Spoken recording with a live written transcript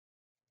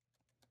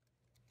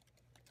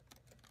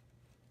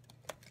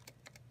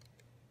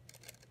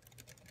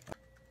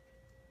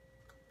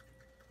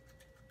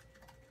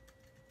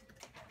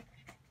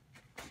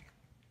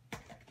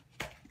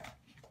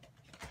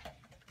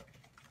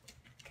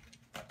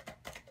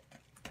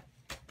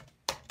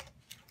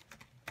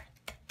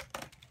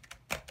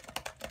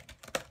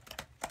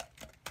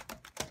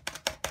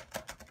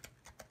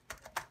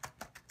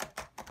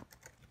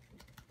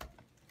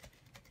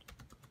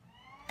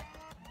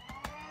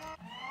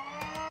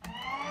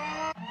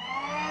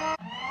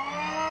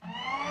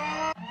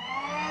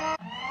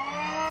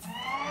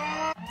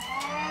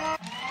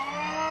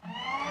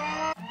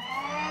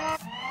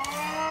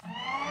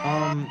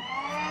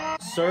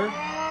Sir?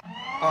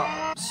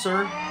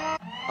 Sir?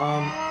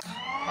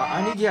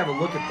 I need you to have a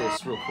look at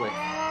this real quick.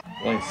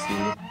 Let's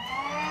see.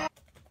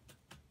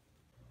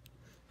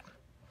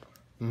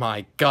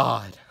 My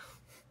God.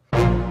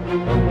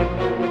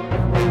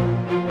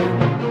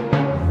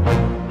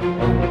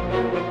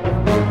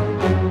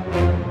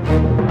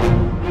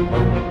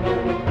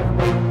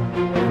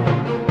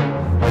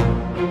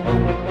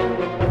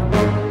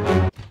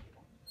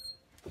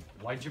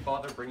 Why'd you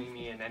bother bringing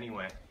me in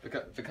anyway?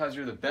 Because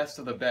you're the best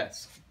of the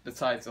best.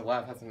 Besides, the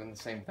lab hasn't been the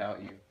same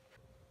without you.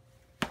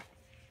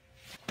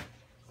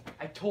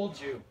 I told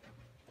you.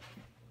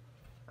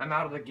 I'm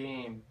out of the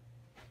game.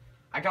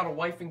 I got a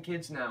wife and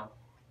kids now.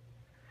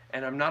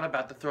 And I'm not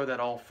about to throw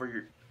that all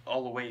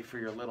away for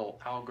your little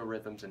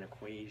algorithms and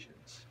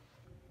equations.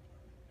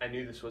 I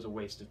knew this was a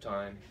waste of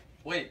time.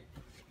 Wait,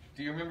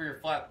 do you remember your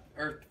flat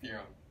Earth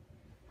theorem?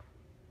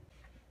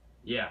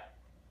 Yeah,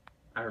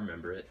 I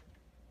remember it.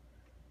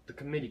 The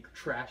committee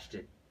trashed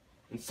it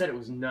and said it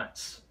was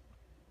nuts.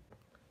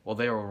 Well,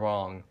 they were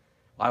wrong.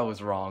 I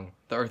was wrong.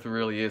 The Earth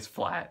really is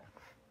flat.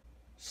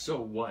 So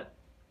what?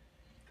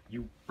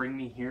 You bring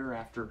me here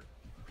after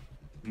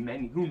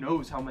who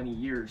knows how many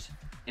years,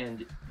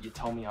 and you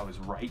tell me I was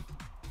right?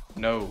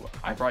 No,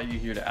 I brought you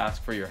here to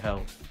ask for your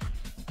help.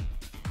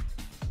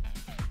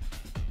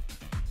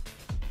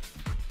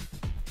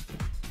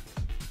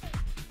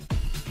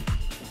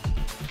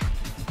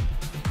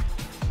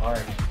 Alright,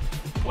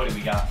 what do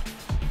we got?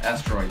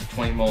 Asteroid,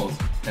 20 moles,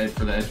 headed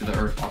for the edge of the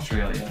Earth,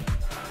 Australia.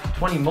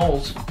 20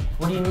 moles?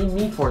 What do you need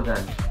me for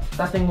then?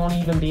 That thing won't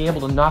even be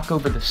able to knock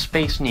over the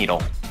Space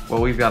Needle.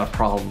 Well, we've got a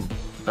problem.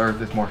 The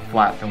Earth is more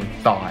flat than we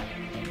thought.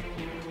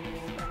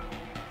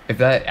 If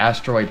that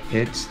asteroid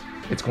hits,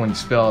 it's going to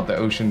spill out the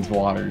ocean's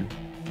water.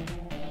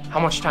 How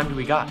much time do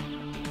we got?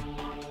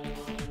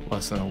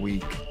 Less than a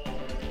week.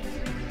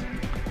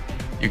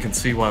 You can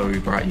see why we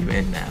brought you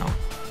in now.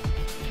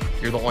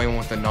 You're the only one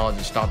with the knowledge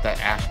to stop that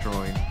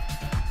asteroid.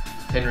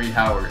 Henry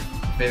Howard,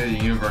 the fate of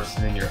the universe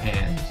is in your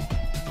hands.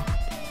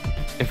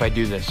 If I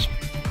do this,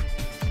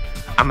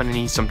 I'm gonna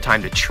need some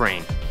time to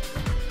train.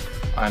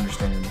 I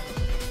understand.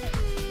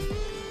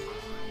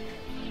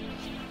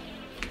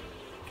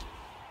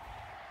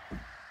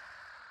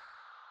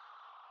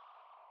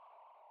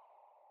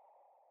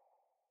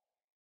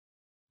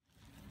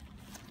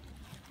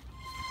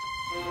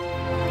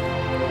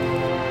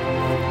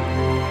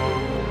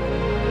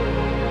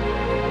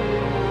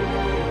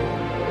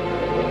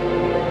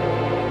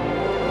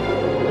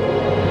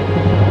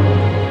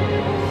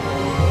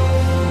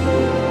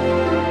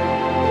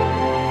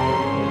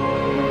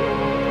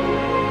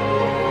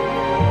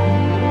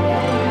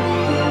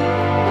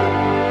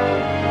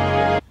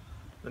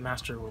 The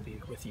master will be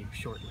with you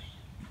shortly.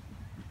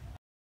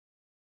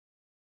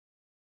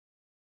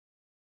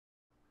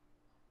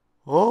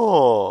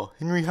 Oh,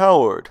 Henry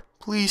Howard,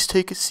 please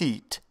take a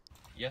seat.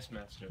 Yes,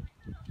 Master.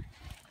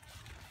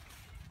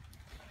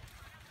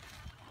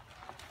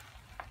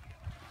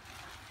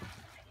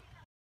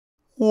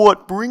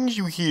 What brings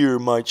you here,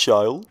 my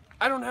child?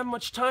 I don't have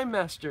much time,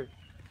 Master.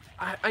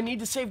 I need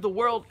to save the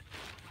world,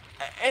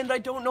 and I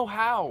don't know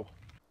how.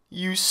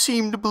 You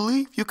seem to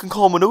believe you can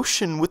calm an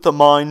ocean with a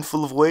mind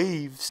full of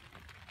waves.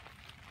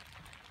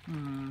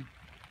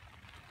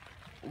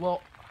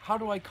 Well, how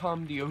do I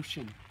calm the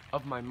ocean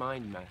of my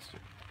mind, Master?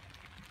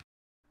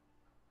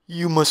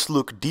 You must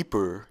look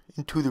deeper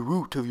into the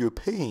root of your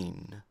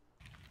pain.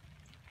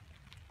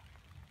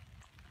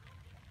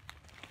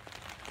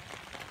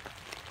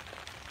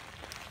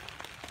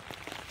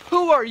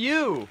 Who are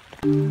you?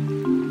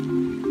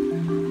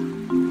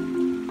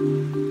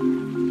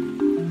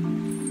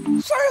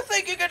 So you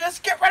think you can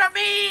just get rid of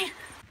me?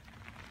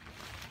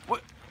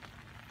 What?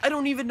 I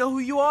don't even know who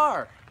you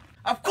are.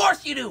 Of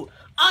course you do!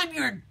 I'm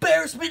your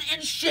embarrassment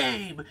and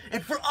shame!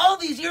 And for all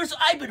these years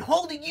I've been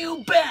holding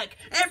you back!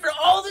 And for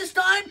all this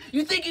time,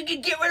 you think you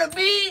can get rid of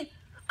me?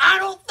 I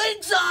don't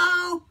think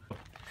so!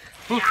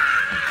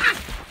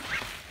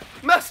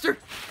 Master!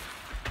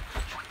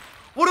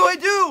 What do I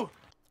do?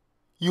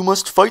 You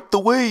must fight the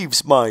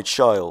waves, my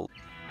child.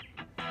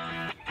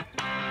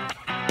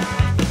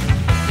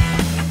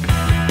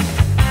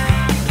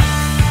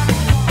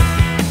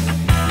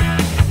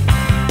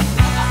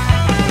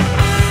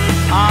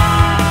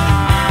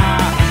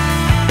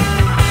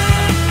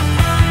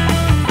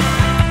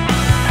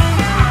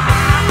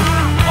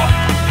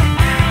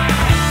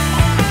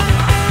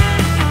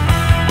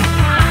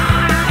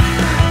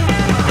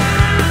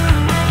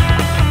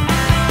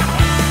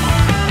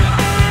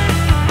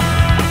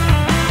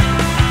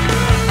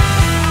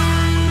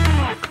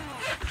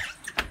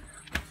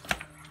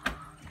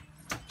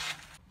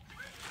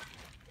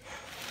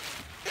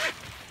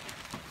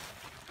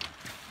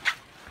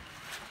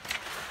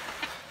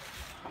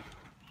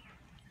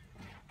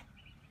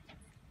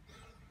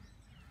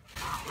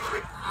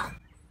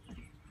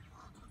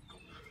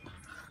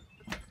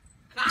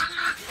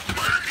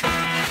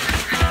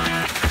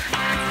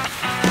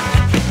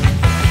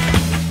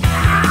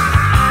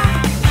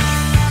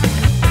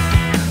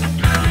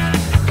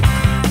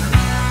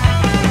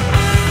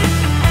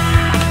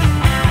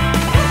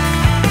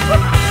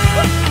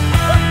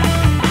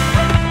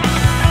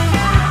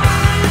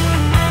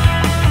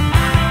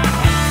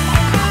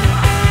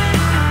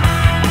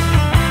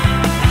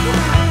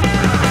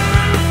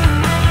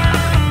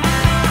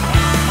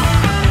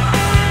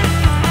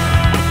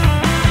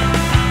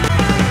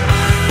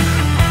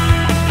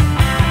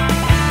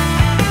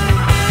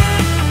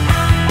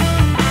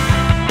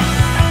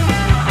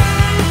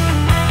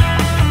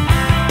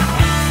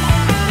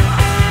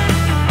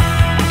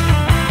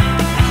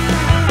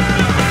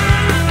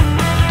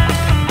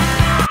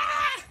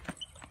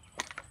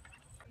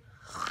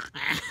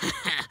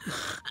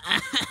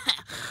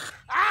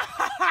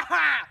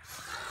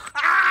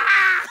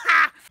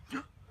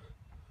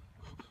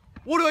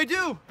 I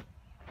do?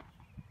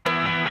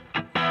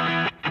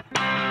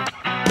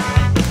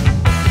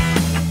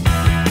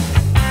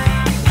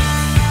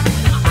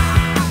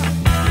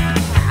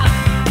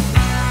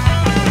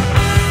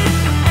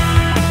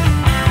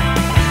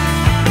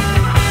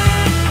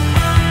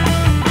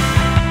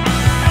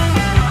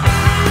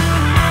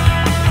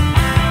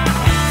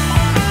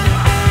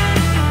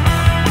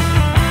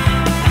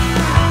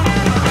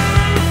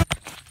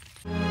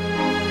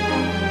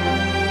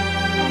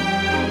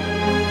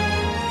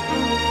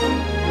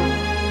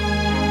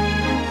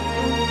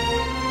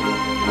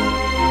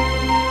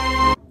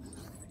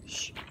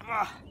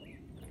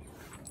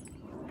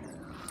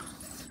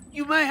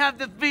 You may have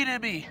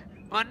defeated me,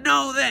 but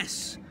know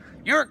this.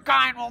 Your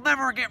kind will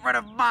never get rid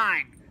of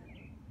mine.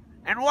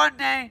 And one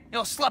day,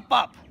 you'll slip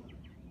up,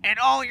 and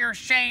all your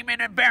shame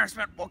and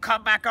embarrassment will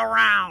come back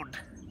around.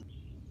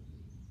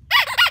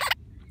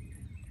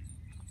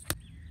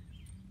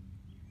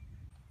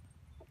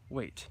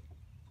 Wait.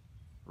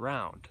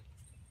 Round.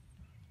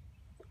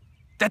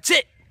 That's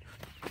it!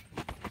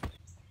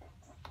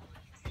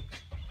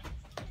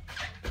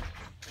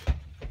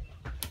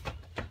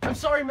 I'm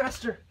sorry,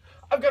 Master.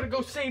 I've got to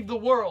go save the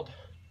world.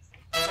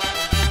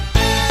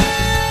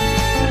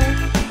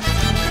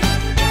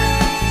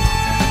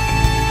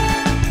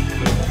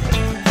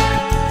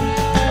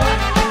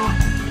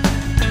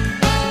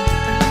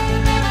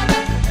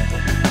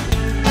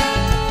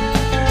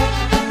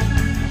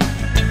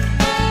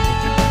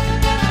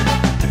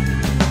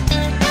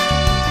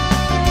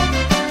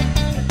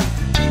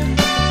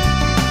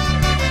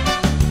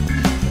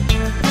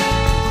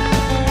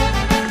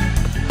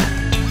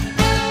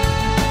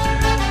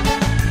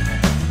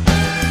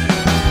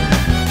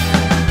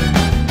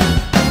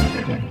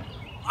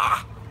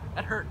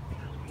 That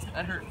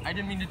hurt. I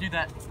didn't mean to do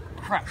that.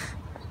 Crap.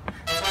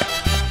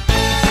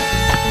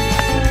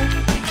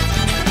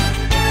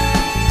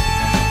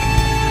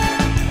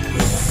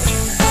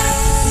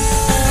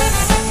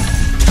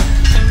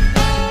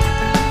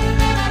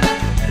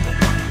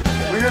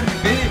 Where have you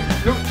been?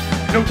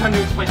 No time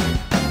to explain.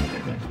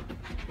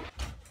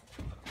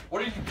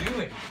 What are you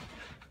doing?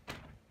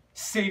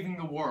 Saving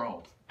the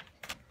world.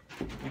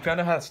 You found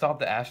out how to stop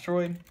the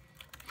asteroid?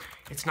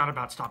 It's not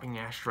about stopping the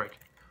asteroid,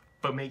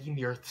 but making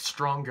the Earth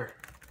stronger.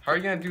 How are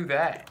you gonna do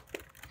that?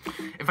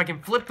 If I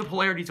can flip the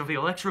polarities of the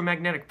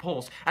electromagnetic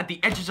poles at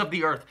the edges of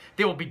the Earth,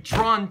 they will be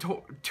drawn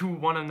to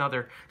one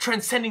another,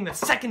 transcending the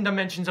second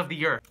dimensions of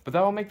the Earth. But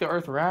that will make the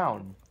Earth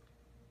round.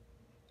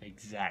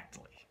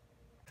 Exactly.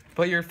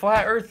 But your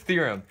flat Earth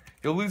theorem,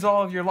 you'll lose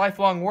all of your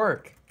lifelong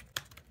work.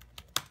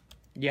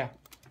 Yeah,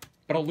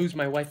 but I'll lose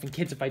my wife and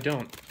kids if I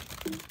don't.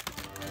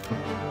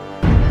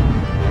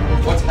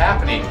 What's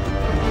happening?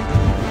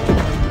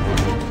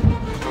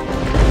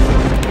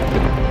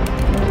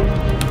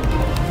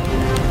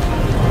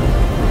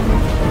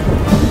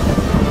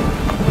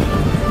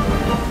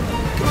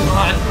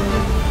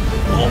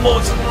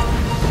 Almost.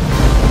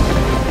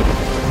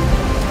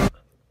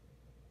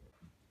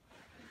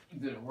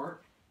 Did it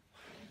work?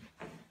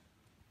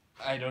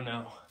 I don't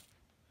know.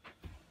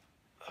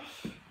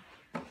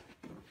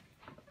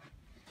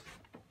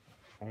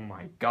 Oh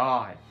my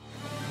God.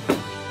 You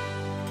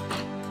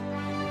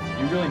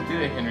really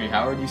did it, Henry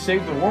Howard. You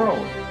saved the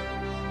world.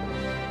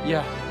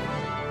 Yeah,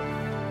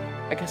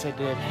 I guess I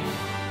did.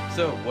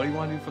 So, what do you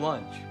want to do for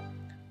lunch?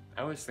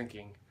 I was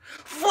thinking,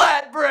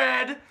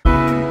 flatbread!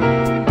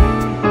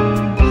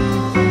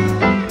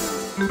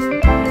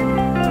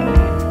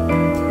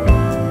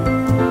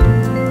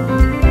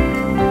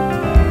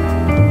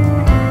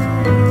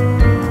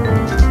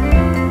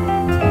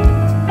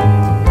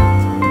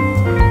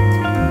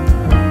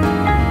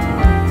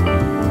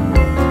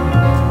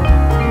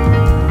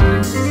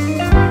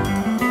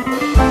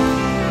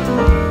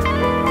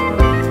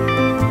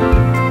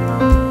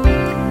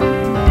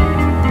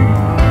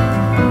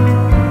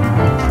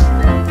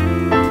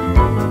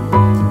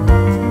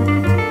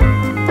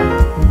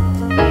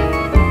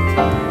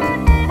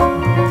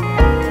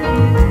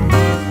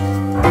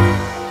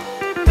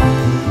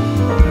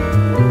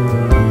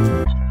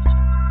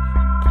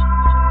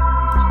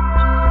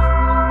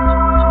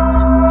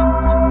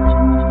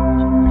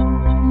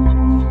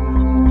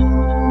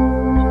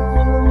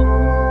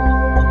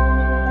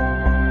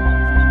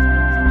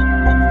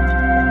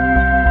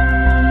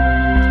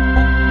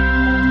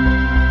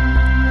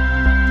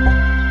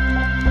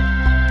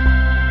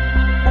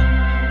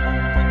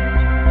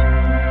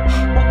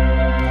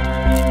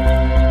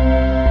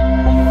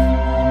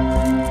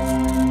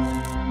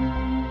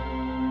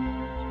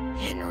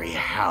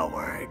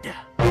 Howard.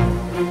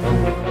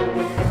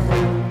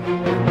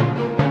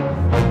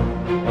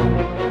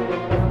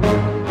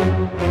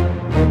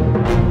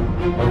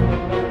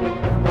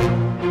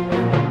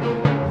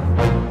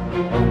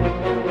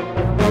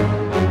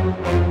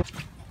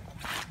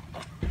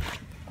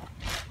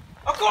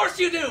 Of course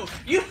you do!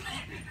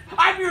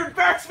 I'm your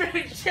embarrassment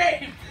and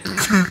shame!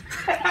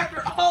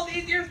 After all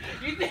these years,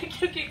 you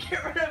think you can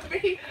get rid of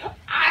me?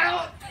 I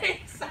don't think